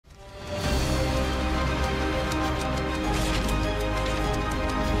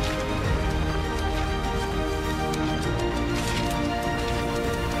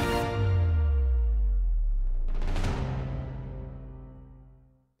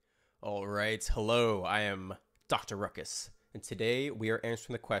All right, hello, I am Dr. Ruckus, and today we are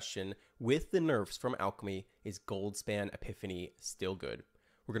answering the question, with the nerfs from Alchemy, is Goldspan Epiphany still good?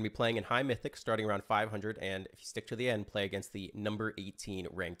 We're going to be playing in high Mythic, starting around 500, and if you stick to the end, play against the number 18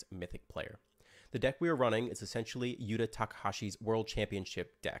 ranked Mythic player. The deck we are running is essentially Yuta Takahashi's World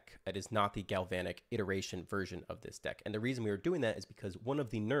Championship deck. It is not the Galvanic iteration version of this deck, and the reason we are doing that is because one of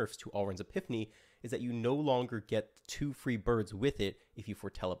the nerfs to Alrund's Epiphany is that you no longer get 2 free birds with it if you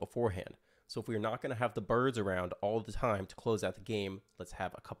foretell it beforehand. So if we're not going to have the birds around all the time to close out the game, let's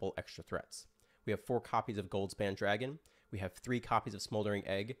have a couple extra threats. We have 4 copies of Goldspan Dragon, we have 3 copies of Smoldering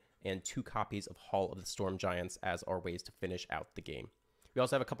Egg, and 2 copies of Hall of the Storm Giants as our ways to finish out the game. We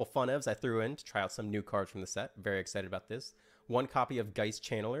also have a couple fun evs I threw in to try out some new cards from the set. Very excited about this. 1 copy of Geist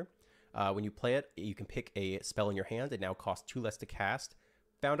Channeler. When you play it, you can pick a spell in your hand. It now costs 2 less to cast.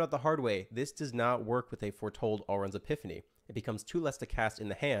 Found out the hard way, this does not work with a foretold Alrund's Epiphany. It becomes 2 less to cast in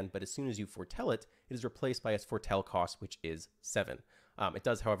the hand, but as soon as you foretell it, it is replaced by its foretell cost, which is 7. It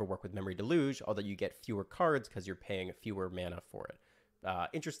does, however, work with Memory Deluge, although you get fewer cards because you're paying fewer mana for it.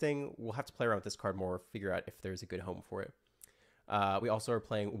 Interesting. We'll have to play around with this card more, figure out if there's a good home for it. We also are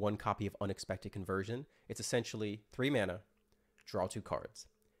playing 1 copy of Unexpected Conversion. It's essentially 3 mana, draw 2 cards.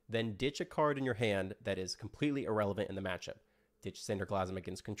 Then ditch a card in your hand that is completely irrelevant in the matchup. Ditch Cinderglasm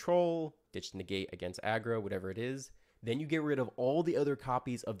against control, ditch Negate against aggro, whatever it is. Then you get rid of all the other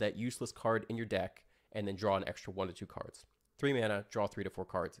copies of that useless card in your deck, and then draw an extra 1 to 2 cards. 3 mana, draw 3 to 4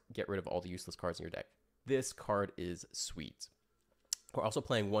 cards, get rid of all the useless cards in your deck. This card is sweet. We're also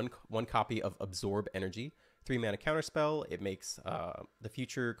playing one copy of Absorb Energy. 3 mana counterspell. It makes the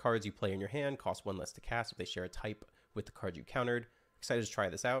future cards you play in your hand cost 1 less to cast if they share a type with the card you countered. Excited to try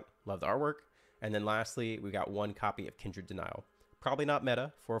this out. Love the artwork. And then lastly, we got 1 copy of Kindred Denial. Probably not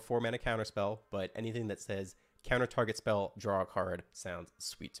meta for a 4 mana counterspell, but anything that says counter target spell, draw a card sounds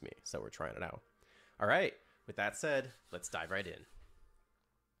sweet to me. So we're trying it out. All right. With that said, let's dive right in.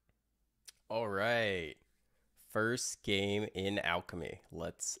 All right. First game in Alchemy.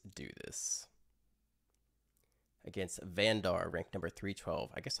 Let's do this. Against Vandar, ranked number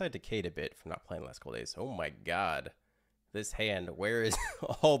 312. I guess I decayed a bit from not playing the last couple days. Oh my god. This hand, where is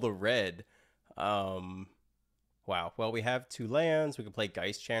all the red? Wow. Well, we have 2 lands. We can play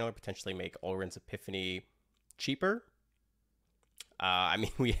Geist Channeler, potentially make Alrund's Epiphany cheaper. I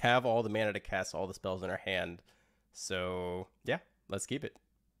mean, we have all the mana to cast all the spells in our hand. So, yeah, let's keep it.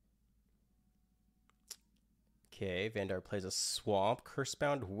 Okay, Vandar plays a Swamp.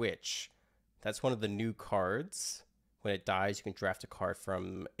 Cursebound Witch. That's one of the new cards. When it dies, you can draft a card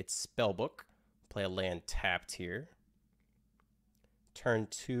from its spellbook. Play a land tapped here. Turn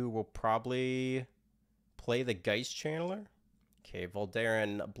 2, we'll probably play the Geist Channeler. Okay,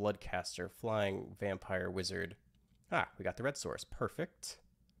 Voldaren Bloodcaster, Flying Vampire Wizard. Ah, we got the red source. Perfect.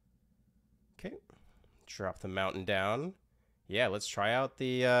 Okay, drop the mountain down. Yeah, let's try out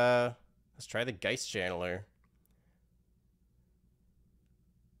the Geist Channeler.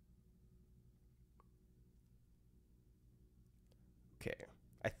 Okay,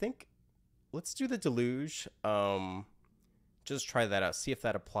 I think let's do the Deluge. Just try that out. See if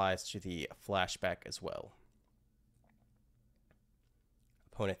that applies to the flashback as well.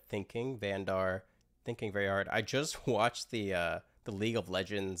 Opponent thinking. Vandar thinking very hard. I just watched the League of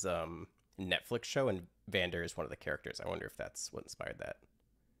Legends Netflix show, and Vandar is one of the characters. I wonder if that's what inspired that.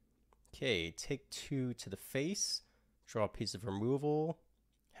 Okay, take 2 to the face. Draw a piece of removal.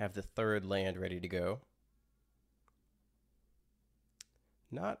 Have the 3rd land ready to go.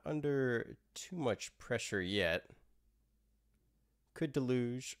 Not under too much pressure yet. Could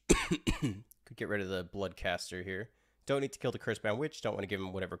Deluge. Could get rid of the Bloodcaster here. Don't need to kill the Cursebound Witch. Don't want to give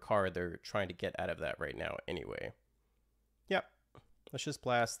them whatever card they're trying to get out of that right now anyway. Yep. Let's just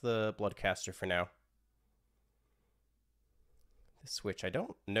blast the Bloodcaster for now. The switch. I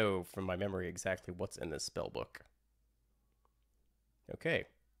don't know from my memory exactly what's in this spellbook. Okay.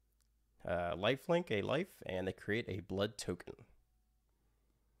 Lifelink, a life, and they create a blood token.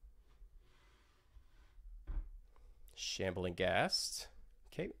 Shambling Ghast.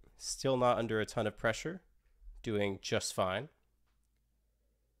 Okay, still not under a ton of pressure. Doing just fine.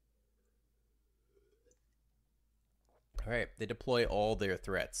 All right, they deploy all their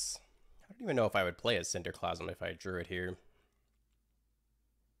threats. I don't even know if I would play a Cinderglasm if I drew it here.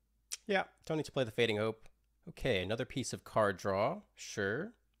 Yeah, don't need to play the Fading Hope. Okay, another piece of card draw.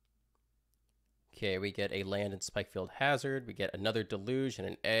 Sure. Okay, we get a land and Spikefield Hazard. We get another Deluge and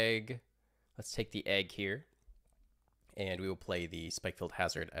an egg. Let's take the egg here. And we will play the Spikefield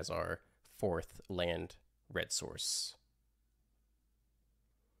Hazard as our 4th land red source.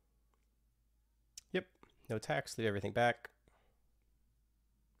 Yep, no attacks, leave everything back.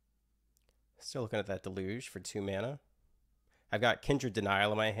 Still looking at that Deluge for 2 mana. I've got Kindred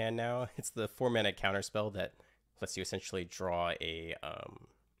Denial in my hand now. It's the 4-mana counterspell that lets you essentially draw a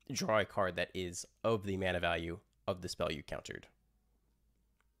card that is of the mana value of the spell you countered.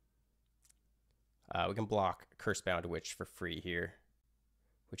 We can block Cursebound Witch for free here,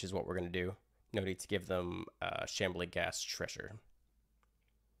 which is what we're going to do. No need to give them Shambling Gas Treasure.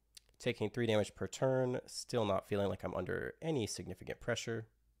 Taking 3 damage per turn, still not feeling like I'm under any significant pressure.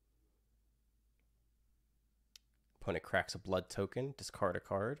 Opponent cracks a blood token, discard a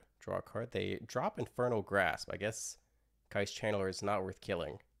card, draw a card. They drop Infernal Grasp. I guess Geist Channeler is not worth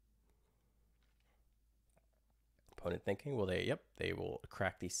killing. Opponent thinking, will they? Yep, they will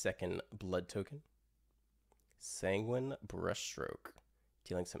crack the second blood token. Sanguine Brushstroke,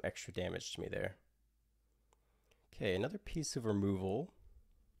 dealing some extra damage to me there. Okay, another piece of removal.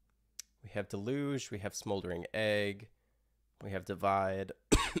 We have Deluge, we have Smoldering Egg, we have Divide.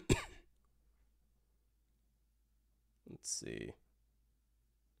 Let's see.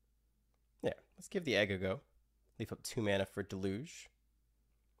 Yeah, let's give the Egg a go. Leave up 2 mana for Deluge.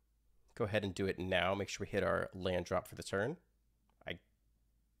 Go ahead and do it now. Make sure we hit our land drop for the turn.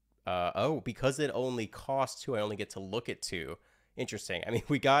 Oh, because it only costs 2, I only get to look at 2. Interesting. I mean,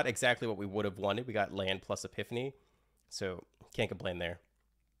 we got exactly what we would have wanted. We got land plus Epiphany, so can't complain there.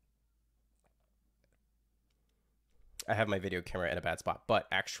 I have my video camera in a bad spot, but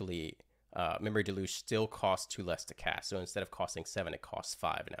actually, Memory Deluge still costs 2 less to cast. So instead of costing 7, it costs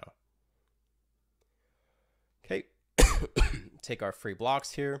 5 now. Okay, take our free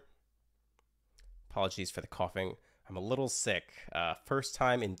blocks here. Apologies for the coughing. I'm a little sick. First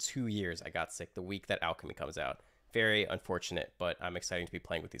time in 2 years I got sick the week that Alchemy comes out. Very unfortunate, but I'm excited to be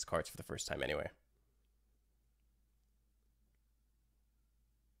playing with these cards for the first time anyway.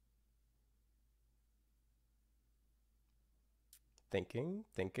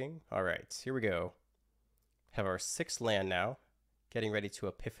 Thinking. All right, here we go. Have our 6th land now. Getting ready to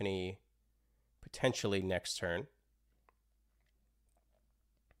Epiphany potentially next turn.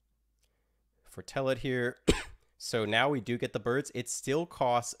 Foretell it here. So now we do get the birds. It still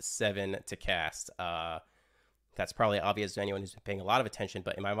costs 7 to cast. That's probably obvious to anyone who's been paying a lot of attention,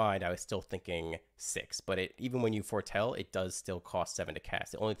 but in my mind, I was still thinking 6. But even when you foretell, it does still cost 7 to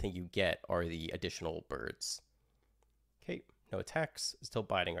cast. The only thing you get are the additional birds. Okay, no attacks. Still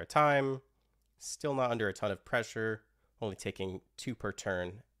biding our time. Still not under a ton of pressure. Only taking 2 per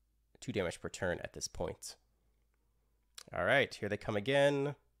turn, 2 damage per turn at this point. All right, here they come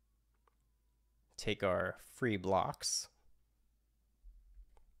again. Take our free blocks.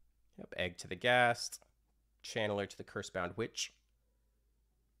 Yep, Egg to the Ghast. Channeler to the Cursebound Witch.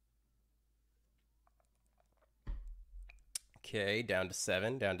 Okay, down to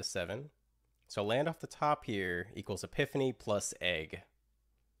 7. So land off the top here equals Epiphany plus Egg.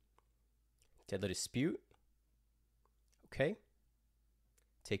 Deadly Dispute. Okay.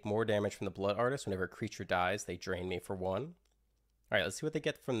 Take more damage from the Blood Artist. Whenever a creature dies, they drain me for 1. All right, let's see what they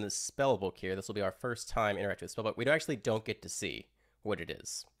get from the spellbook here. This will be our first time interacting with spellbook. We actually don't get to see what it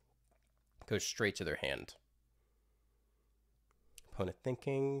is. It goes straight to their hand. Opponent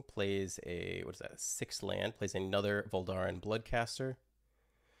thinking, plays a, what is that, 6 land, plays another Voldaren Bloodcaster.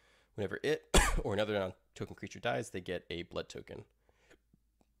 Whenever it or another non-token creature dies, they get a blood token.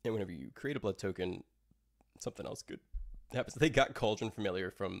 And whenever you create a blood token, something else good happens. They got Cauldron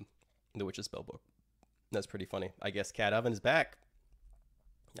Familiar from the Witch's Spellbook. That's pretty funny. I guess Cat Oven is back.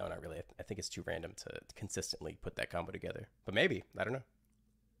 No, not really. I think it's too random to consistently put that combo together. But maybe. I don't know.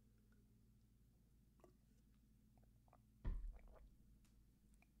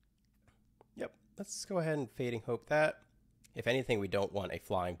 Yep. Let's go ahead and Fading Hope that. If anything, we don't want a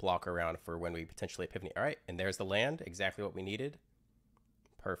flying block around for when we potentially Epiphany. All right. And there's the land. Exactly what we needed.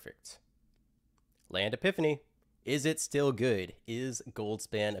 Perfect. Land Epiphany. Is it still good? Is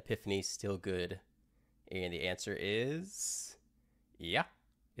Goldspan Epiphany still good? And the answer is... yeah.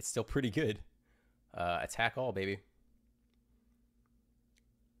 It's still pretty good. Attack all, baby.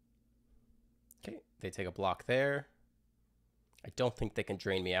 Okay, they take a block there. I don't think they can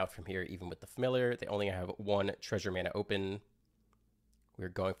drain me out from here, even with the familiar. They only have 1 treasure mana open. We're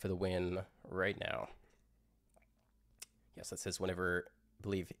going for the win right now. Yes, that says whenever, I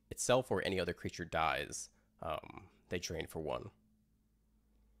believe, itself or any other creature dies, they drain for 1.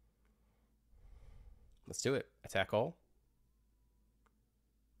 Let's do it. Attack all.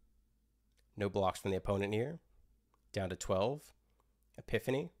 No blocks from the opponent here. Down to 12.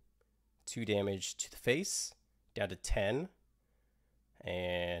 Epiphany. 2 damage to the face. Down to 10.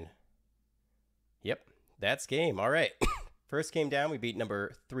 And yep, that's game. All right. First game down, we beat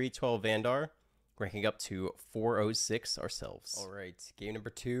number 312 Vandar. ranking up to 406 ourselves. All right, game number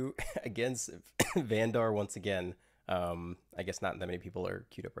 2 against Vandar once again. I guess not that many people are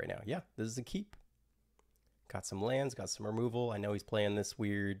queued up right now. Yeah, this is a keep. Got some lands, got some removal. I know he's playing this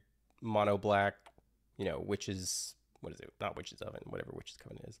weird mono black, you know, witches. What is it? Not Witch's Oven, whatever Witch's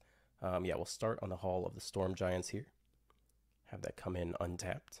Covenant is. Yeah, we'll start on the Hall of the Storm Giants here. Have that come in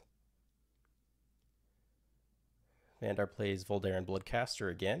untapped. Vandar plays Voldaren Bloodcaster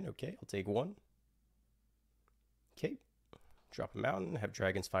again. Okay, I'll take 1. Okay, drop a mountain, have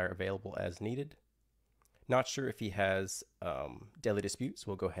Dragon's Fire available as needed. Not sure if he has Deadly Dispute, so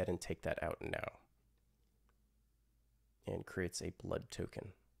we'll go ahead and take that out now. And creates a blood token.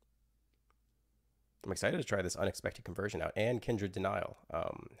 I'm excited to try this Unexpected Conversion out and Kindred Denial.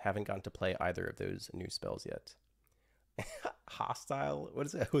 Haven't gotten to play either of those new spells yet. Hostile? What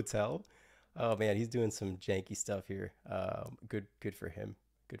is it? Hotel? Oh man, he's doing some janky stuff here. Good for him.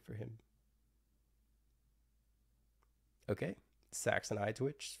 Good for him. Okay, Saxon Eye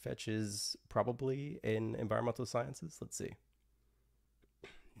Twitch fetches probably in Environmental Sciences. Let's see.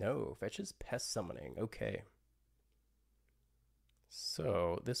 No, fetches Pest Summoning. Okay.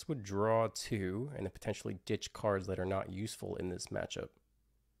 So this would draw 2 and then potentially ditch cards that are not useful in this matchup.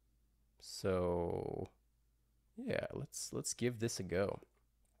 So yeah, let's give this a go.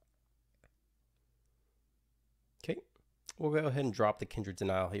 Okay, we'll go ahead and drop the Kindred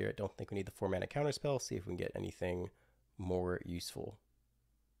Denial here. I don't think we need the 4-mana counterspell. See if we can get anything more useful.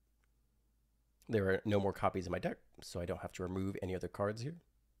 There are no more copies in my deck, so I don't have to remove any other cards here.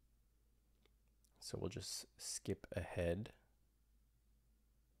 So we'll just skip ahead.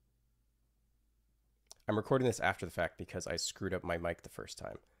 I'm recording this after the fact because I screwed up my mic the first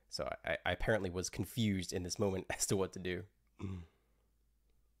time. So I apparently was confused in this moment as to what to do. All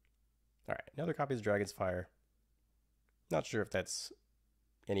right, another copy of Dragon's Fire. Not sure if that's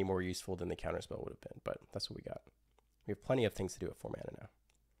any more useful than the counterspell would have been, but that's what we got. We have plenty of things to do at 4 mana now.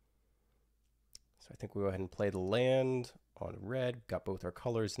 So I think we'll go ahead and play the land on red. Got both our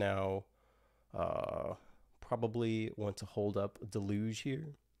colors now. Probably want to hold up Deluge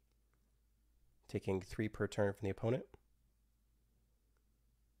here. Taking 3 per turn from the opponent.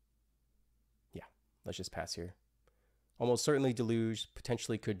 Yeah, let's just pass here. Almost certainly Deluge,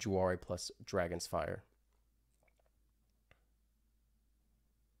 potentially could Juare plus Dragon's Fire.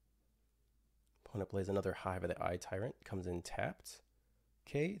 Opponent plays another Hive of the Eye Tyrant, comes in tapped.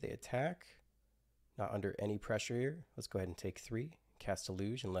 Okay, they attack. Not under any pressure here. Let's go ahead and take 3. Cast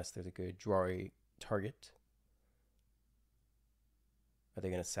Deluge unless there's a good Juare target. Are they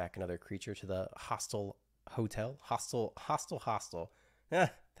going to sack another creature to the hostile hotel? Hostile.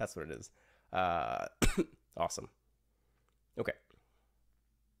 That's what it is. Awesome. Okay.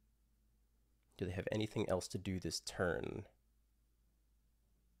 Do they have anything else to do this turn?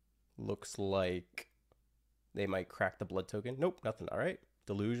 Looks like they might crack the blood token. Nope, nothing. All right.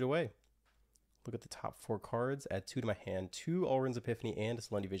 Deluge away. Look at the top 4 cards. Add 2 to my hand. 2 Alrund's Epiphany and a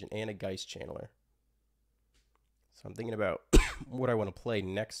Selene Vision and a Geist Channeler. So I'm thinking about what I want to play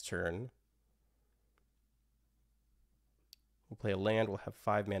next turn. We'll play a land. We'll have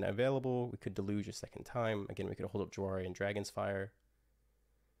 5 mana available. We could Deluge a second time. Again, we could hold up Juare and Dragon's Fire.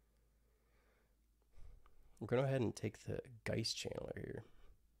 We're going to go ahead and take the Geist Channeler here.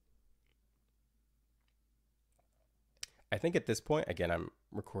 I think at this point, again, I'm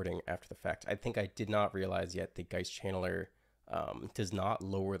recording after the fact. I think I did not realize yet the Geist Channeler does not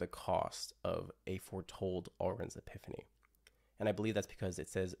lower the cost of a Foretold Alrund's Epiphany. And I believe that's because it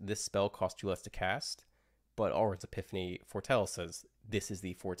says this spell costs 2 less to cast, but Alrund's Epiphany Foretell says this is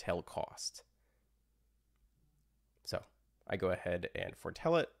the Foretell cost. So I go ahead and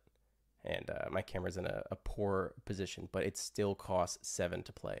foretell it, and my camera's in a poor position, but it still costs 7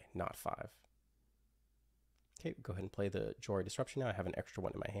 to play, not 5. Okay, go ahead and play the Juare Disruption now. I have an extra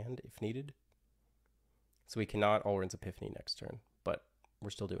one in my hand if needed. So we cannot Alrund's Epiphany next turn, but we're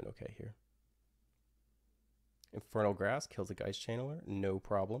still doing okay here. Infernal Grasp kills the Geist Channeler, no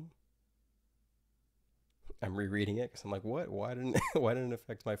problem. I'm rereading it because I'm like, what? Why didn't it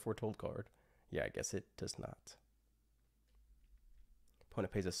affect my Foretold card? Yeah, I guess it does not.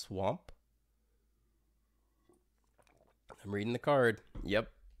 Opponent pays a Swamp. I'm reading the card. Yep,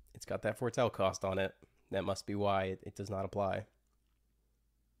 it's got that Foretell cost on it. That must be why it does not apply.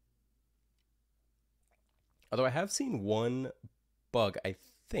 Although I have seen one bug, I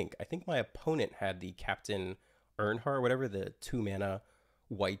think my opponent had the Captain Earnhardt, whatever, the 2 mana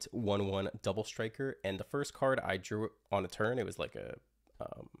white 1/1 double striker, and the first card I drew on a turn, it was like a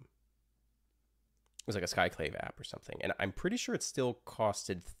Skyclave app or something, and I'm pretty sure it still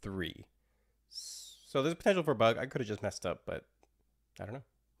costed 3. So there's potential for a bug. I could have just messed up, but I don't know.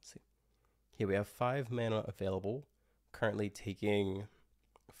 Let's see. Okay, we have 5 mana available. Currently taking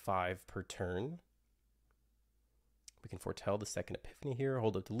 5 per turn. We can foretell the second Epiphany here,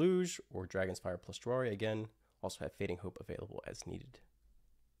 hold up Deluge, or Dragon's Fire plus Terraria again. Also have Fading Hope available as needed.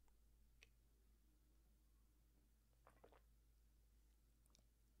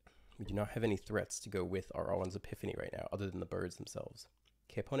 We do not have any threats to go with our Alwyn's Epiphany right now, other than the birds themselves.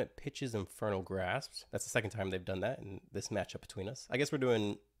 Okay, opponent pitches Infernal Grasp. That's the second time they've done that in this matchup between us. I guess we're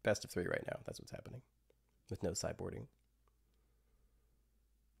doing best of 3 right now. That's what's happening, with no sideboarding.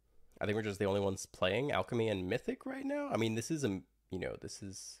 I think we're just the only ones playing Alchemy and Mythic right now. I mean, this is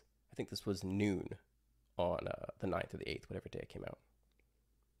I think this was noon on the 9th or the 8th, whatever day it came out.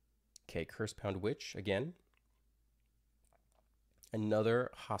 Okay, Cursepound Witch again.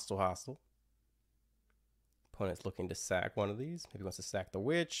 Another hostile. Opponent's looking to sack one of these. Maybe wants to sack the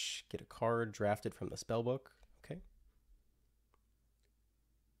Witch, get a card drafted from the spellbook. Okay.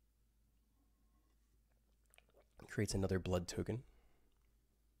 Creates another blood token.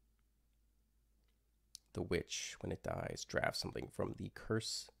 The Witch, when it dies, drafts something from the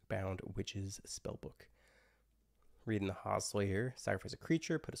Curse-bound Witch's spellbook. Reading the hostile here. Sacrifice a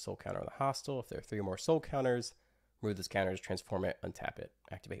creature, put a soul counter on the hostile. If there are 3 or more soul counters, remove this counter, transform it, untap it.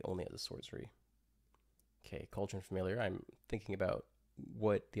 Activate only as a sorcery. Okay, Cauldron Familiar. I'm thinking about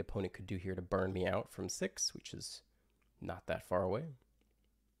what the opponent could do here to burn me out from 6, which is not that far away.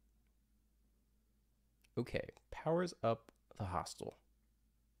 Okay, powers up the hostile.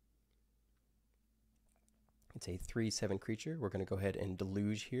 It's a 3/7 creature. We're going to go ahead and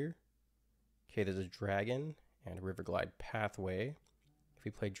Deluge here. Okay, there's a dragon and a Riverglide Pathway. If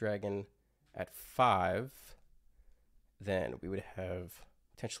we play dragon at 5, then we would have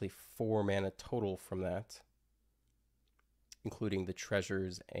potentially 4 mana total from that, including the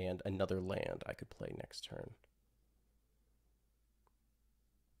treasures and another land I could play next turn.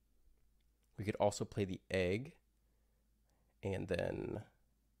 We could also play the egg, and then,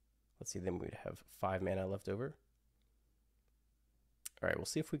 let's see, then we'd have 5 mana left over. All right, we'll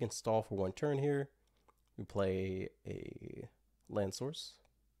see if we can stall for 1 turn here. We play a land source.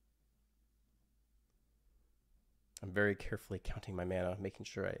 I'm very carefully counting my mana, making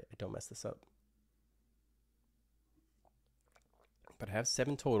sure I don't mess this up. But I have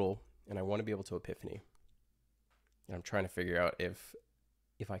 7 total, and I want to be able to Epiphany. And I'm trying to figure out if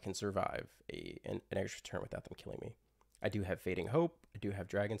I can survive an extra turn without them killing me. I do have Fading Hope. I do have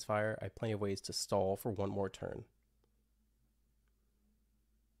Dragon's Fire. I have plenty of ways to stall for 1 more turn.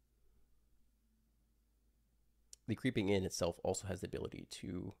 The Creeping In itself also has the ability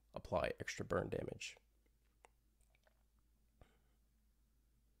to apply extra burn damage.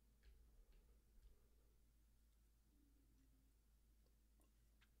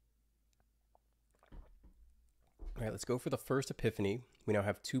 All right, let's go for the first Epiphany. We now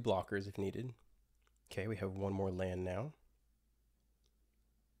have 2 blockers if needed. Okay, we have 1 more land now.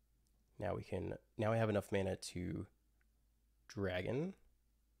 Now we have enough mana to dragon.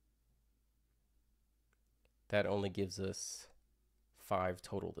 That only gives us 5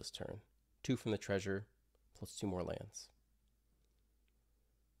 total this turn. 2 from the treasure, plus 2 more lands.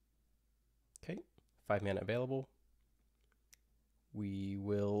 Okay, 5 mana available. We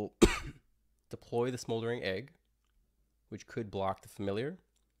will deploy the Smoldering Egg, which could block the familiar.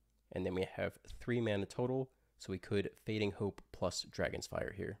 And then we have 3 mana total, so we could Fading Hope plus Dragon's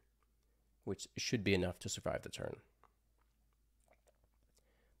Fire here, which should be enough to survive the turn.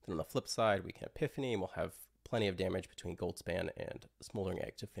 Then on the flip side, we can Epiphany, and we'll have plenty of damage between Goldspan and Smoldering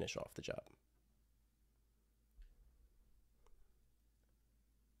Egg to finish off the job.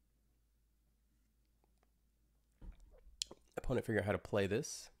 Opponent figure out how to play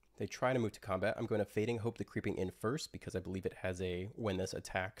this. They try to move to combat. I'm going to Fading Hope the Creeping In first because I believe it has a when this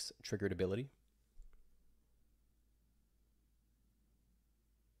attacks triggered ability.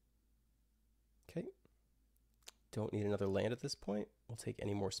 Okay. Don't need another land at this point. We'll take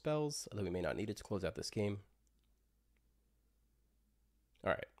any more spells, although we may not need it to close out this game.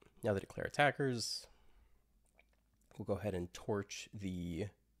 All right. Now they declare attackers. We'll go ahead and torch the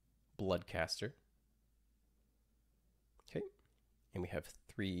Bloodcaster. Okay. And we have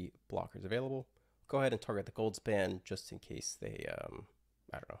 3 blockers available. Go ahead and target the Goldspan just in case they, I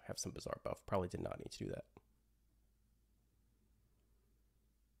don't know, have some bizarre buff. Probably did not need to do that.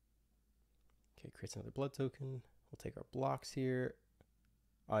 Okay, creates another blood token. We'll take our blocks here.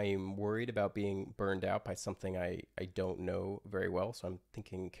 I'm worried about being burned out by something I don't know very well, so I'm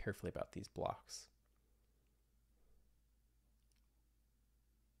thinking carefully about these blocks.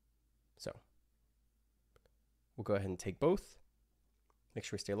 So we'll go ahead and take both. Make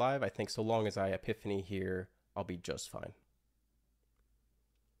sure we stay alive. I think so long as I Epiphany here, I'll be just fine.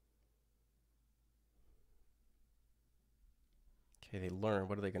 Okay, they learn.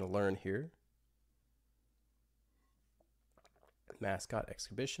 What are they going to learn here? Mascot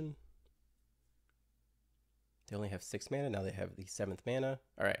Exhibition. They only have 6 mana. Now they have the 7th mana.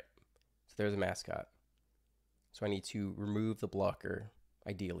 All right. So there's a mascot. So I need to remove the blocker,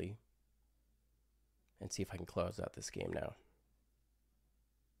 ideally, and see if I can close out this game now.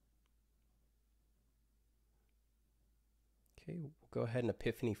 Okay, we'll go ahead and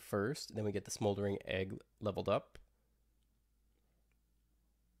Epiphany first. Then we get the Smoldering Egg leveled up.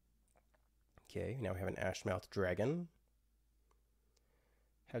 Okay, now we have an Ashmouth Dragon.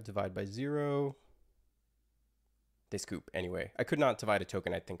 Have divide by 0. They scoop anyway. I could not divide a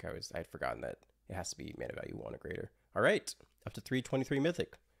token. I think I had forgotten that it has to be mana value 1 or greater. All right, up to 323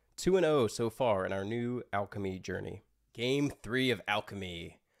 Mythic. 2-0 so far in our new Alchemy journey. Game 3 of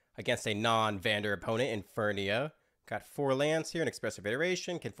Alchemy against a non-Vander opponent, Infernia. Got 4 lands here, an Expressive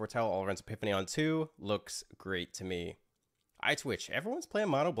Iteration, can foretell all runs Epiphany on 2. Looks great to me. I twitch. Everyone's playing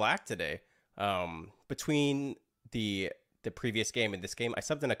mono black today. Between the previous game and this game, I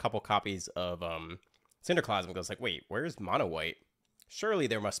subbed in a couple copies of Cinderclasm. I was like, wait, where's mono white? Surely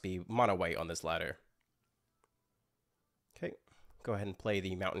there must be mono white on this ladder. Okay, go ahead and play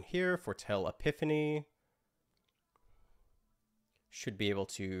the mountain here. Foretell Epiphany. Should be able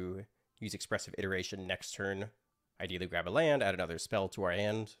to use Expressive Iteration next turn. Ideally grab a land, add another spell to our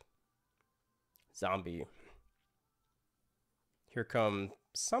hand. Zombie. Here come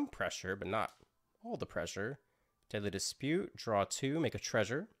some pressure, but not all the pressure. Deadly Dispute, draw 2, make a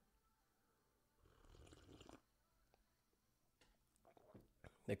treasure.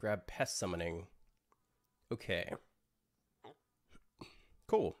 They grab Pest Summoning. Okay.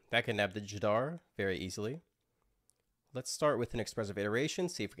 Cool. That can nab the Jadar very easily. Let's start with an Expressive Iteration,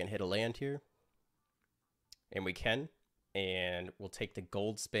 see if we can hit a land here. And we can. And we'll take the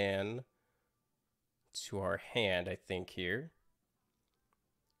Goldspan to our hand, I think, here.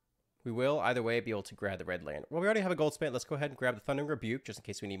 We will, either way, be able to grab the red land. Well, we already have a Goldspan. Let's go ahead and grab the Thundering Rebuke, just in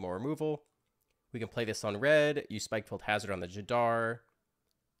case we need more removal. We can play this on red, use Spikefield Hazard on the Jadar,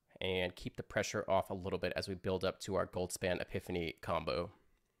 and keep the pressure off a little bit as we build up to our Goldspan Epiphany combo.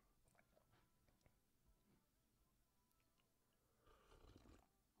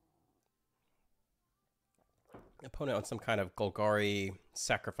 Opponent on some kind of Golgari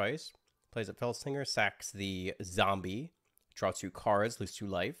sacrifice. Plays a Fellstinger, sacks the zombie. Draw 2 cards, lose 2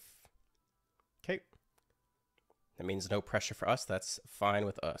 life. Okay. That means no pressure for us. That's fine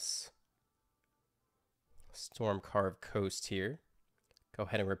with us. Stormcarved Coast here. Go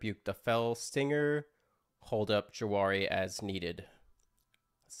ahead and rebuke the Fellstinger. Hold up Jawari as needed.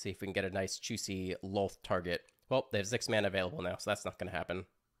 Let's see if we can get a nice juicy Lolth target. Well, they have 6 mana available now, so that's not going to happen.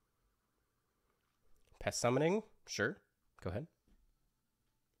 Pest Summoning, sure. Go ahead.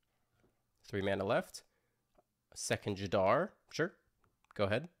 3 mana left. A second Jadar, sure. Go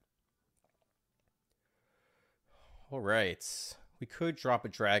ahead. All right. We could drop a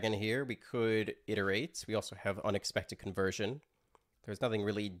dragon here. We could iterate. We also have Unexpected Conversion. There's nothing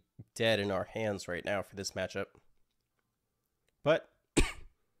really dead in our hands right now for this matchup. But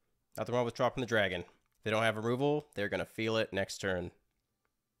nothing wrong with dropping the dragon. If they don't have removal, they're going to feel it next turn.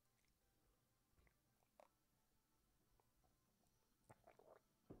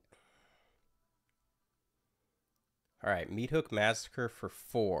 All right, Meathook Massacre for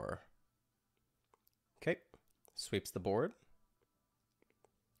 4. Okay, sweeps the board.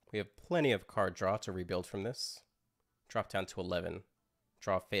 We have plenty of card draw to rebuild from this. Drop down to 11.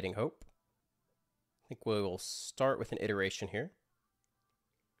 Draw Fading Hope. I think we will start with an iteration here.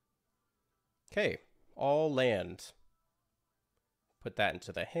 Okay, all land. Put that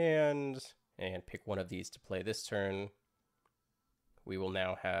into the hand and pick one of these to play this turn. We will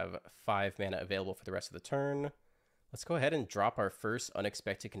now have 5 mana available for the rest of the turn. Let's go ahead and drop our first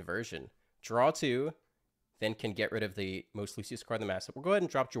Unexpected Conversion. Draw 2, then can get rid of the most Lucius card in the matchup. We'll go ahead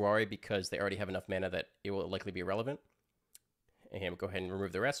and drop Jawari because they already have enough mana that it will likely be irrelevant. And we'll go ahead and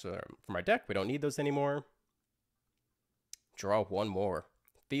remove the rest from our deck. We don't need those anymore. Draw 1 more.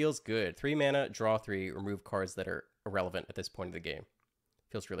 Feels good. 3 mana, draw 3, remove cards that are irrelevant at this point of the game.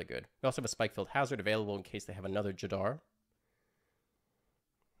 Feels really good. We also have a Spikefield Hazard available in case they have another Jadar.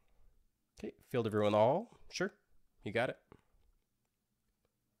 Okay, Field of Ruin all. Sure. You got it.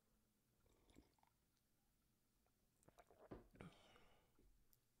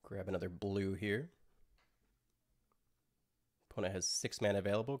 Grab another blue here. Opponent has 6 mana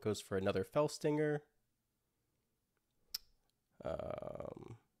available. Goes for another Fellstinger.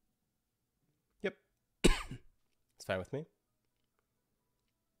 Yep. It's fine with me.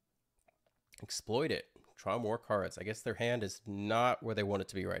 Exploit it. Draw more cards. I guess their hand is not where they want it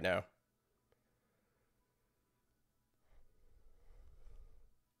to be right now.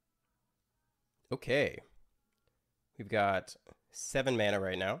 Okay. We've got 7 mana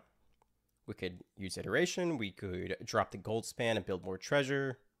right now. We could use Iteration. We could drop the Goldspan and build more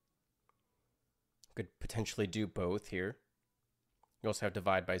treasure. We could potentially do both here. We also have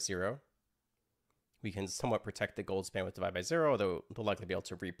Divide by 0. We can somewhat protect the Goldspan with Divide by 0, although we'll likely be able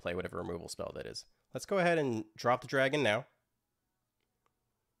to replay whatever removal spell that is. Let's go ahead and drop the dragon now.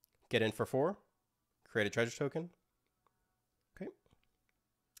 Get in for 4. Create a treasure token. Okay.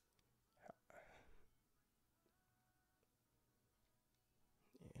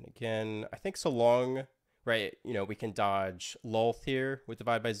 And again, I think so long, right, you know, we can dodge Lulth here with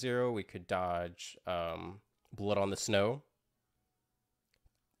Divide by 0. We could dodge Blood on the Snow.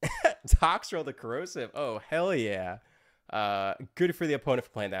 Toxtrol the Corrosive. Oh, hell yeah. Good for the opponent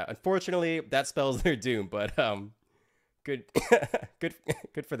for playing that. Unfortunately, that spells their doom, but good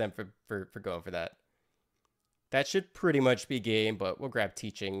good for them for going for that. That should pretty much be game, but we'll grab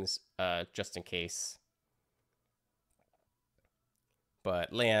Teachings just in case.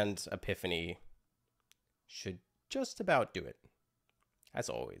 But land Epiphany should just about do it, as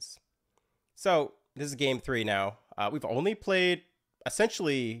always. So this is game 3 now. We've only played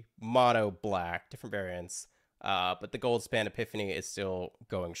essentially mono black, different variants, but the Goldspan Epiphany is still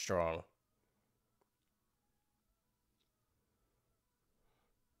going strong.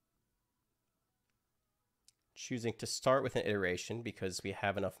 Choosing to start with an Iteration because we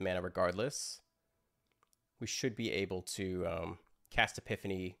have enough mana regardless. We should be able to cast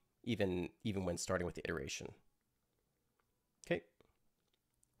Epiphany even when starting with the Iteration. Okay.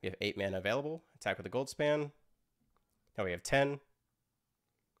 We have 8 mana available. Attack with the Goldspan. Now we have 10.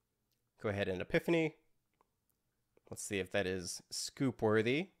 Go ahead and Epiphany. Let's see if that is scoop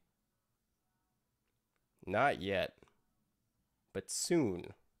worthy. Not yet, but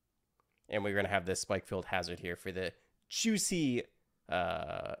soon. And we're going to have this Spike-Filled Hazard here for the juicy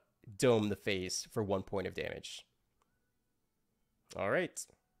dome the face for 1 point of damage. All right.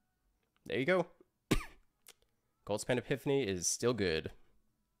 There you go. Goldspan Epiphany is still good.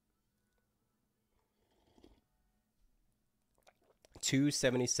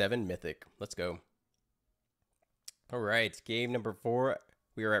 277 Mythic. Let's go. All right. Game number 4.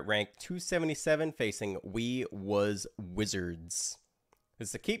 We are at rank 277 facing We Was Wizards. This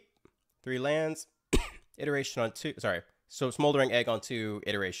is a keep. 3 lands. Iteration on 2. Sorry. So Smoldering Egg on 2.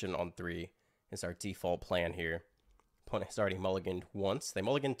 Iteration on 3 is our default plan here. Opponent has already mulliganed once. They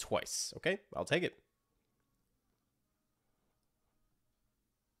mulliganed twice. Okay. I'll take it.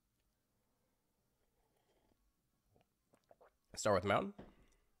 Start with Mountain.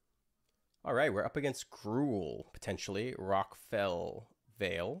 All right, we're up against Gruul, potentially. Rockfell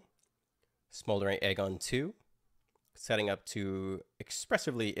Vale. Smoldering Egg on 2. Setting up to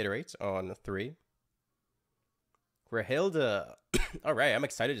expressively iterate on 3. Rahilda. All right, I'm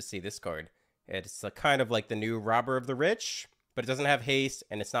excited to see this card. It's kind of like the new Robber of the Rich, but it doesn't have haste,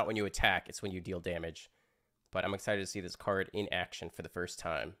 and it's not when you attack, it's when you deal damage. But I'm excited to see this card in action for the first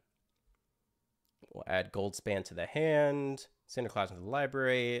time. We'll add Goldspan to the hand, Cinderclaw into the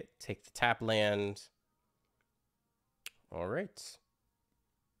library, take the tap land. All right.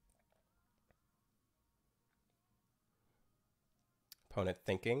 Opponent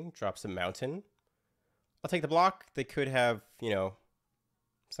thinking, drops a mountain. I'll take the block. They could have, you know,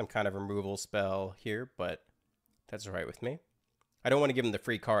 some kind of removal spell here, but that's all right with me. I don't want to give him the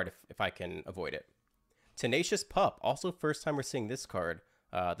free card if I can avoid it. Tenacious Pup, also first time we're seeing this card.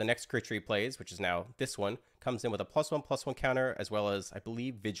 The next creature he plays, which is now this one, comes in with a +1/+1 counter, as well as, I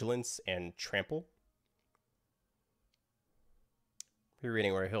believe, Vigilance and Trample. We're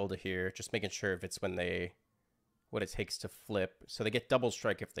reading Rahilda here, just making sure if it's when they, what it takes to flip. So they get double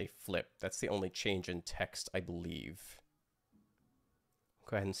strike if they flip. That's the only change in text, I believe.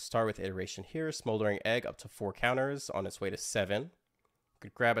 Go ahead and start with Iteration here. Smoldering Egg up to 4 counters on its way to 7.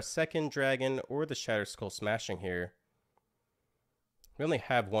 Could grab a second dragon or the Shatter Skull Smashing here. We only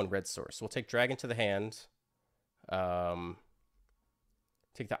have 1 red source. So we'll take Dragon to the hand.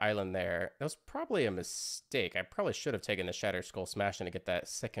 Take the island there. That was probably a mistake. I probably should have taken the Shatter Skull Smashing to get that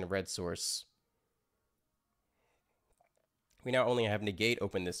second red source. We now only have Negate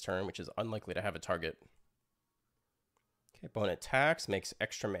open this turn, which is unlikely to have a target. Okay, opponent attacks, makes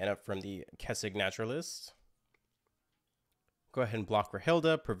extra mana from the Kessig Naturalist. Go ahead and block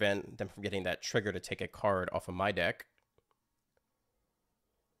Rahilda, prevent them from getting that trigger to take a card off of my deck.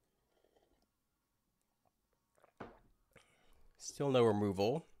 Still no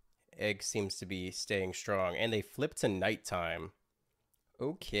removal. Egg seems to be staying strong, and they flip to nighttime.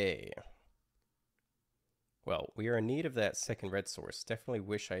 Okay. Well, we are in need of that second red source. Definitely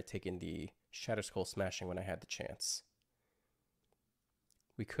wish I had taken the Shatter Skull Smashing when I had the chance.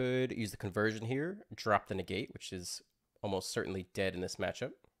 We could use the conversion here, drop the negate, which is almost certainly dead in this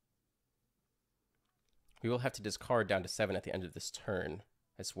matchup. We will have to discard down to 7 at the end of this turn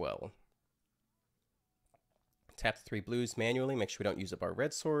as well. Tap the 3 blues manually, make sure we don't use up our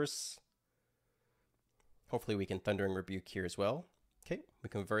red source. Hopefully we can Thundering Rebuke here as well. Okay, we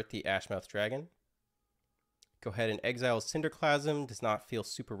convert the Ashmouth Dragon. Go ahead and exile Cinderclasm, does not feel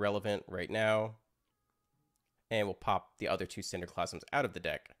super relevant right now. And we'll pop the other 2 Cinderclasms out of the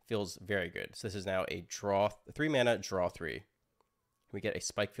deck. Feels very good. So this is now a draw, 3 mana, draw 3. We get a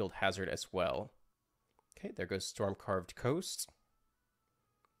Spikefield Hazard as well. Okay, there goes Storm-Carved Coast.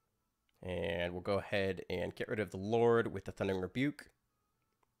 And we'll go ahead and get rid of the Lord with the Thundering Rebuke.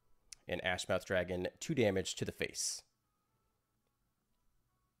 And Ashmouth Dragon, 2 damage to the face.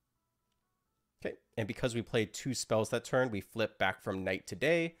 Okay, and because we played 2 spells that turn, we flip back from night to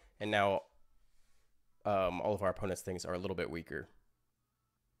day, and now all of our opponent's things are a little bit weaker.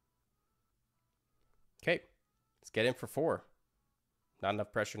 Okay, let's get in for 4. Not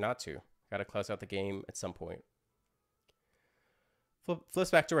enough pressure not to. Got to close out the game at some point. Flips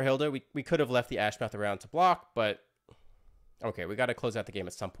back to Rahilda. We could have left the Ashmouth around to block, but okay, we got to close out the game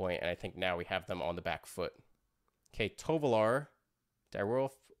at some point, and I think now we have them on the back foot. Okay, Tovolar. We're a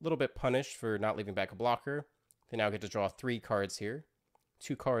little bit punished for not leaving back a blocker. They now get to draw 3 cards here.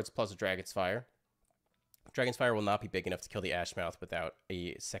 2 cards plus a Dragon's Fire. Dragon's Fire will not be big enough to kill the Ashmouth without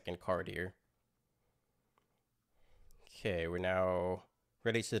a second card here. Okay, we're now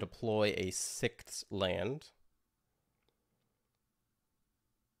ready to deploy a 6th land.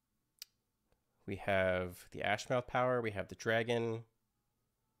 We have the Ashmouth power, we have the dragon.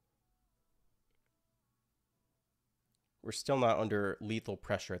 We're still not under lethal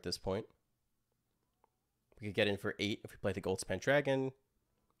pressure at this point. We could get in for 8 if we play the Goldspan Dragon,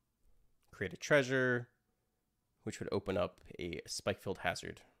 create a treasure, which would open up a Spikefield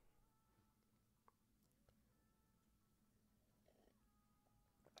Hazard.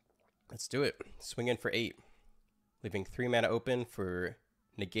 Let's do it. Swing in for 8, leaving 3 mana open for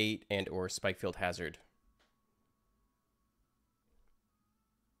negate and or Spikefield Hazard.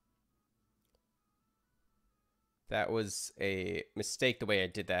 That was a mistake the way I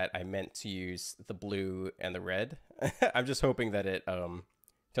did that. I meant to use the blue and the red. I'm just hoping that it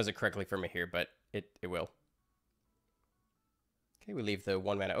does it correctly for me here, but it will. Okay, we leave the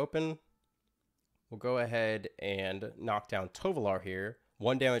 1 mana open. We'll go ahead and knock down Tovolar here.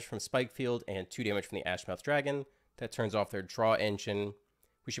 1 damage from Spikefield and 2 damage from the Ashmouth Dragon. That turns off their draw engine.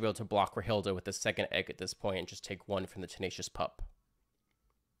 We should be able to block Rahilda with the 2nd egg at this point and just take 1 from the Tenacious Pup.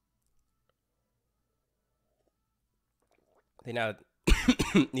 They now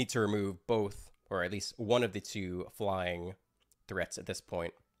need to remove both, or at least one of the 2 flying threats at this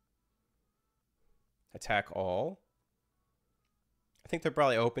point. Attack all. I think they're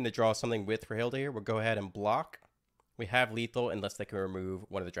probably open to draw something with Rahilda here. We'll go ahead and block. We have lethal unless they can remove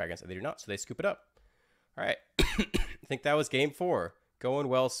one of the dragons, and they do not, so they scoop it up. All right. I think that was game 4. Going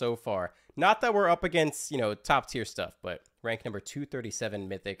well so far. Not that we're up against, top tier stuff, but rank number 237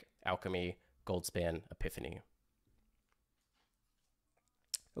 Mythic, Alchemy, Goldspan, Epiphany.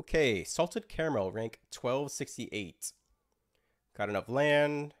 Okay, Salted Caramel, rank 1268. Got enough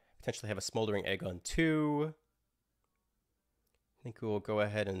land. Potentially have a Smoldering Egg on 2. I think we will go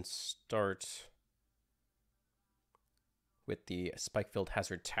ahead and start with the Spikefield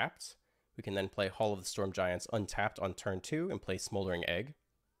Hazard tapped. We can then play Hall of the Storm Giants untapped on turn 2 and play Smoldering Egg.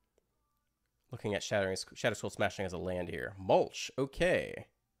 Looking at Shadow Skull Smashing as a land here. Mulch, okay.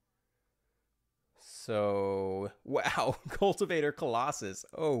 So, wow, Cultivator Colossus.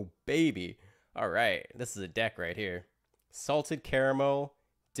 Oh, baby. All right, this is a deck right here. Salted Caramel,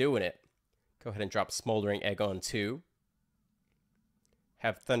 doing it. Go ahead and drop Smoldering Egg on 2.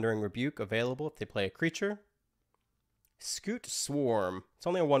 Have Thundering Rebuke available if they play a creature. Scoot Swarm. It's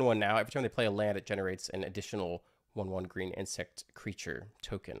only a 1/1 now. Every time they play a land, it generates an additional 1/1 green insect creature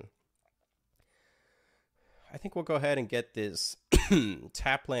token. I think we'll go ahead and get this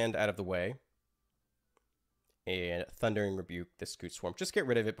tap land out of the way. And Thundering Rebuke the Scoot Swarm. Just get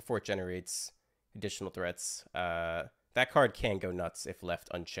rid of it before it generates additional threats. That card can go nuts if left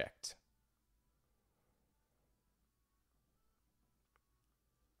unchecked.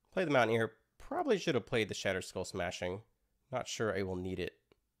 Play the Mountaineer. Probably should have played the Shatter Skull Smashing. Not sure I will need it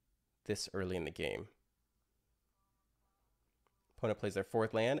this early in the game. Opponent plays their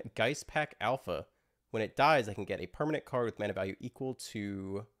 4th land. Geist Pack Alpha. When it dies, I can get a permanent card with mana value equal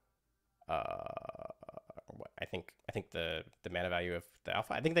to I think the mana value of the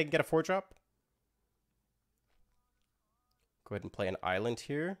Alpha. I think they can get a 4-drop. Go ahead and play an island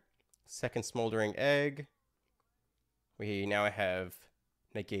here. 2nd Smoldering Egg. We now have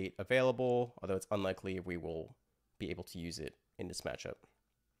negate available, although it's unlikely we will be able to use it in this matchup.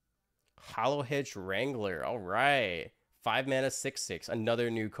 Hollow Hedge Wrangler. All right. 5 mana, 6/6. Another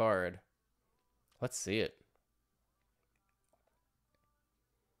new card. Let's see it.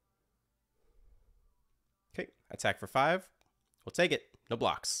 Okay. Attack for 5. We'll take it. No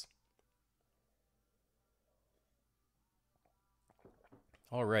blocks.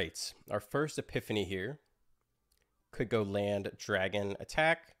 All right. Our first Epiphany here could go land, dragon,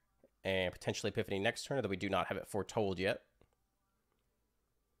 attack, and potentially Epiphany next turn, although we do not have it foretold yet.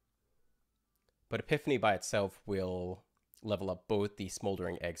 But Epiphany by itself will level up both the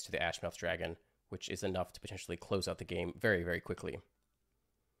Smoldering Eggs to the Ashmouth Dragon, which is enough to potentially close out the game very, very quickly.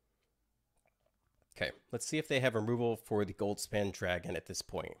 Okay, let's see if they have removal for the Goldspan Dragon at this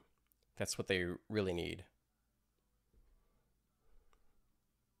point. That's what they really need.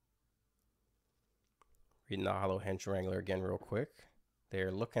 Reading the Hollow Hedge Wrangler again real quick.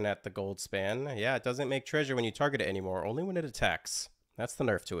 They're looking at the Goldspan. Yeah, it doesn't make treasure when you target it anymore, only when it attacks. That's the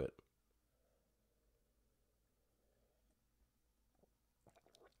nerf to it.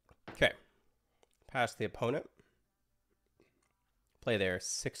 Okay, past the opponent. Play their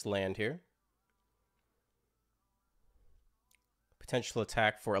 6th land here. Potential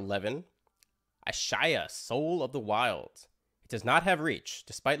attack for 11. Ashaya, Soul of the Wild. It does not have reach.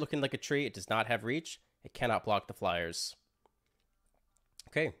 Despite looking like a tree, it does not have reach. It cannot block the flyers.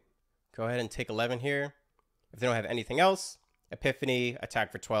 Okay, go ahead and take 11 here. If they don't have anything else, Epiphany,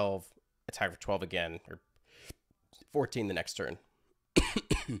 attack for 12, attack for 12 again, or 14 the next turn.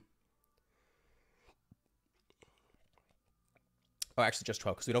 Oh, actually just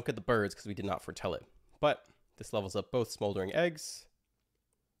 12, because we don't get the birds because we did not foretell it. But this levels up both Smoldering Eggs.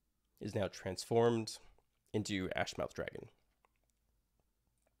 Is now transformed into Ashmouth Dragon.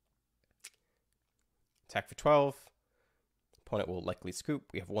 Attack for 12. Opponent will likely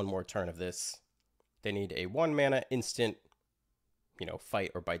scoop. We have one more turn of this. They need a 1 mana instant,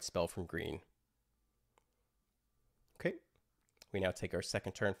 fight or bite spell from green. Okay. We now take our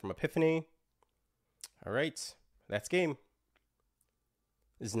second turn from Epiphany. All right. That's game.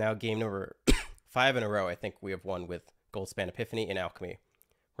 This is now game number 5 in a row. I think we have won with Goldspan Epiphany and Alchemy.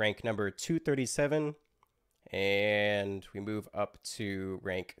 Rank number 237. And we move up to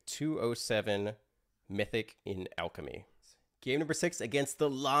rank 207 Mythic in Alchemy. Game number 6 against the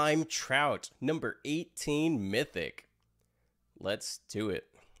Lime Trout, number 18 Mythic. Let's do it.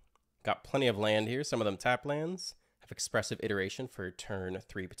 Got plenty of land here, some of them tap lands. Have Expressive Iteration for turn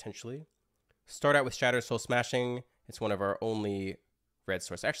 3 potentially. Start out with Shatter Soul Smashing. It's one of our only red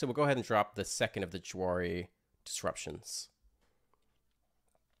source. Actually, we'll go ahead and drop the second of the Jwari Disruptions.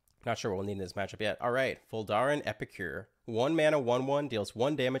 Not sure what we'll need in this matchup yet. All right, Foldarin Epicure. 1 mana, 1/1, deals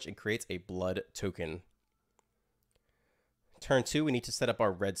 1 damage and creates a blood token. Turn 2, we need to set up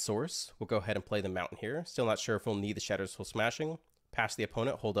our red source. We'll go ahead and play the mountain here. Still not sure if we'll need the Shadow Soul Smashing. Pass the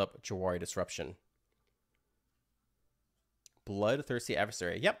opponent, hold up Jwari Disruption. Bloodthirsty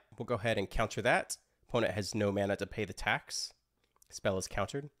Adversary. Yep, we'll go ahead and counter that. Opponent has no mana to pay the tax. Spell is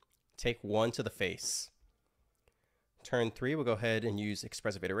countered. Take 1 to the face. Turn 3, we'll go ahead and use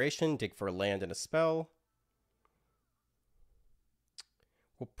Expressive Iteration, dig for a land and a spell.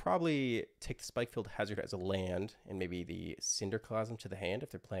 We'll probably take the Spikefield Hazard as a land, and maybe the Cinderclasm to the hand if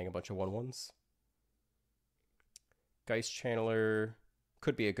they're playing a bunch of 1/1s. Geist Channeler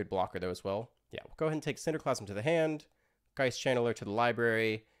could be a good blocker though as well. Yeah, we'll go ahead and take Cinderclasm to the hand, Geist Channeler to the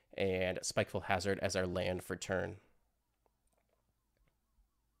library, and Spikefield Hazard as our land for turn.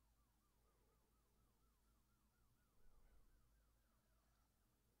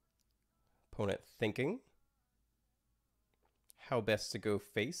 Opponent thinking how best to go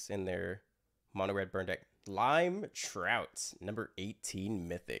face in their mono red burn deck. Lime Trout, number 18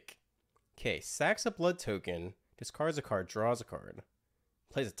 Mythic. Okay, sacks a blood token, discards a card, draws a card.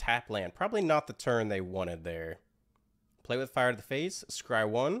 Plays a tap land. Probably not the turn they wanted there. Play with Fire to the face, scry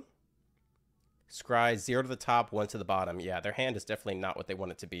 1. Scry 0 to the top, 1 to the bottom. Yeah, their hand is definitely not what they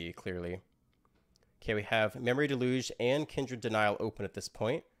want it to be, clearly. Okay, we have Memory Deluge and Kindred Denial open at this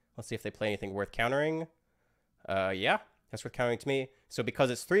point. Let's see if they play anything worth countering. Yeah, that's worth countering to me. So because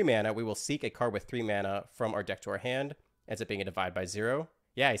it's 3 mana, we will seek a card with 3 mana from our deck to our hand. Ends up being a divide by 0.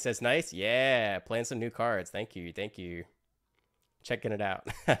 Yeah, he says nice. Yeah, playing some new cards. Thank you, thank you. Checking it out.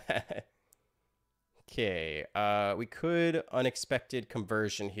 Okay, we could Unexpected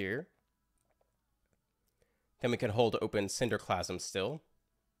Conversion here. Then we can hold open Cinderclasm still.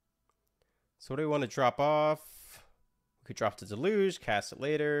 So what do we want to drop off? We could drop the Deluge, cast it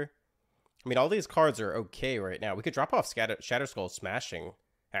later. I mean, all these cards are okay right now. We could drop off Shatter Skull Smashing,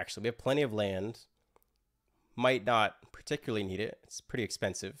 actually. We have plenty of land. Might not particularly need it. It's pretty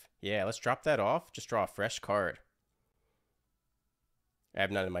expensive. Yeah, let's drop that off. Just draw a fresh card. I have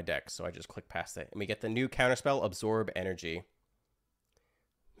none in my deck, so I just click past it. And we get the new counterspell, Absorb Energy.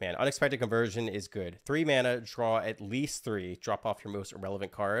 Man, Unexpected Conversion is good. 3 mana, draw at least 3, drop off your most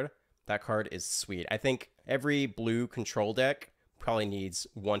irrelevant card. That card is sweet. I think every blue control deck probably needs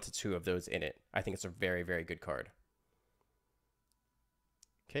 1 to 2 of those in it. I think it's a very, very good card.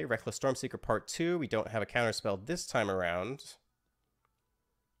 Okay, Reckless Stormseeker Part 2. We don't have a counterspell this time around.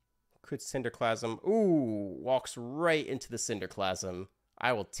 Could Cinderclasm. Ooh, walks right into the Cinderclasm.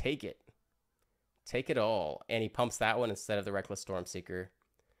 I will take it. Take it all. And he pumps that one instead of the Reckless Stormseeker.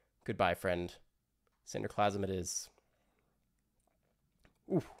 Goodbye, friend. Cinderclasm it is.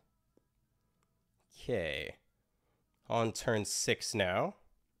 Ooh. Okay. On turn 6 now.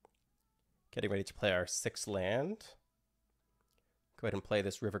 Getting ready to play our 6th land. Go ahead and play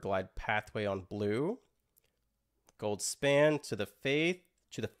this Riverglide Pathway on blue. Goldspan to the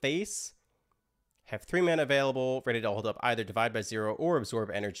face. Have 3 mana available, ready to hold up either Divide by 0 or Absorb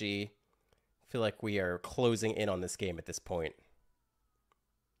Energy. I feel like we are closing in on this game at this point.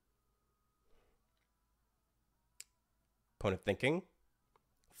 Opponent thinking.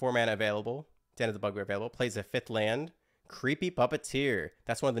 4 mana available. Den of the Bugbear available. Plays a 5th land. Creepy Puppeteer.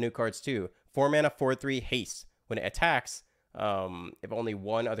 That's one of the new cards too. 4 mana, 4/3 haste. When it attacks, if only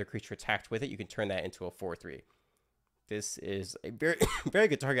one other creature attacked with it, you can turn that into a 4/3. This is a very, very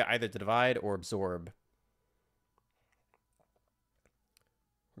good target either to divide or absorb.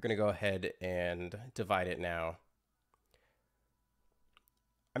 We're going to go ahead and divide it now.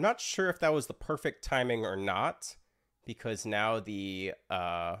 I'm not sure if that was the perfect timing or not, because now the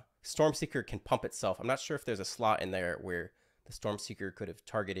Stormseeker can pump itself. I'm not sure if there's a slot in there where the Stormseeker could have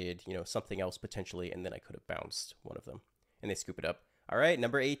targeted, something else potentially, and then I could have bounced one of them. And they scoop it up. All right,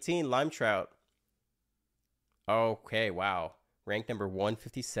 number 18, Lime Trout. Okay, wow. Rank number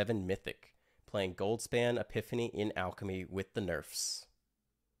 157 Mythic. Playing Goldspan Epiphany in Alchemy with the nerfs.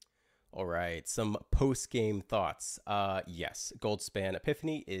 All right, some post-game thoughts. Yes, Goldspan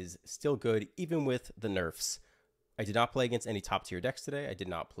Epiphany is still good, even with the nerfs. I did not play against any top-tier decks today. I did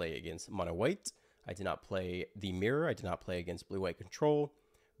not play against Mono White. I did not play the Mirror. I did not play against Blue-White Control.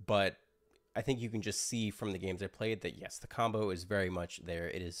 But I think you can just see from the games I played that, yes, the combo is very much there.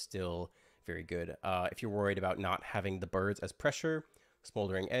 It is still very good. If you're worried about not having the birds as pressure,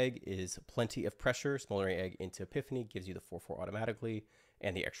 Smoldering Egg is plenty of pressure. Smoldering Egg into Epiphany gives you the 4/4 automatically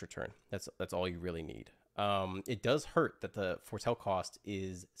and the extra turn. That's all you really need. It does hurt that the foretell cost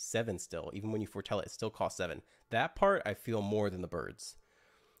is 7 still. Even when you foretell it, it still costs 7. That part I feel more than the birds.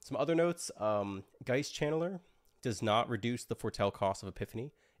 Some other notes, Geist Channeler does not reduce the foretell cost of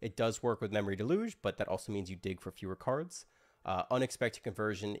Epiphany. It does work with Memory Deluge, but that also means you dig for fewer cards. Unexpected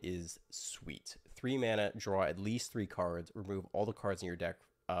Conversion is sweet. 3 mana, draw at least 3 cards, remove all the cards in your deck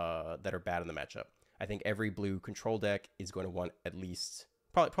that are bad in the matchup. I think every blue control deck is going to want at least,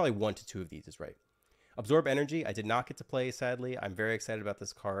 probably 1 to 2 of these is right. Absorb Energy, I did not get to play, sadly. I'm very excited about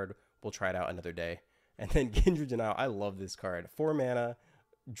this card. We'll try it out another day. And then Kindred Denial, I love this card. 4 mana,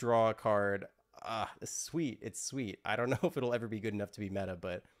 draw a card. It's sweet. It's sweet. I don't know if it'll ever be good enough to be meta,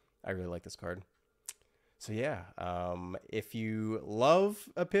 but I really like this card. So yeah, if you love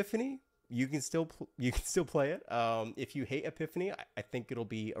Epiphany, you can still play it. If you hate Epiphany, I think it'll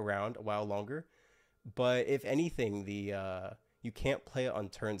be around a while longer. But if anything, you can't play it on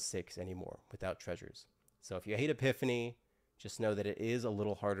turn 6 anymore without treasures. So if you hate Epiphany, just know that it is a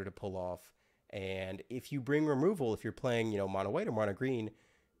little harder to pull off. And if you bring removal, if you're playing, mono white or mono green,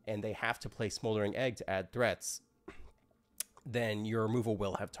 and they have to play Smoldering Egg to add threats, then your removal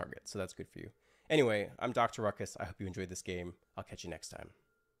will have targets. So that's good for you. Anyway, I'm Dr. Ruckus. I hope you enjoyed this game. I'll catch you next time.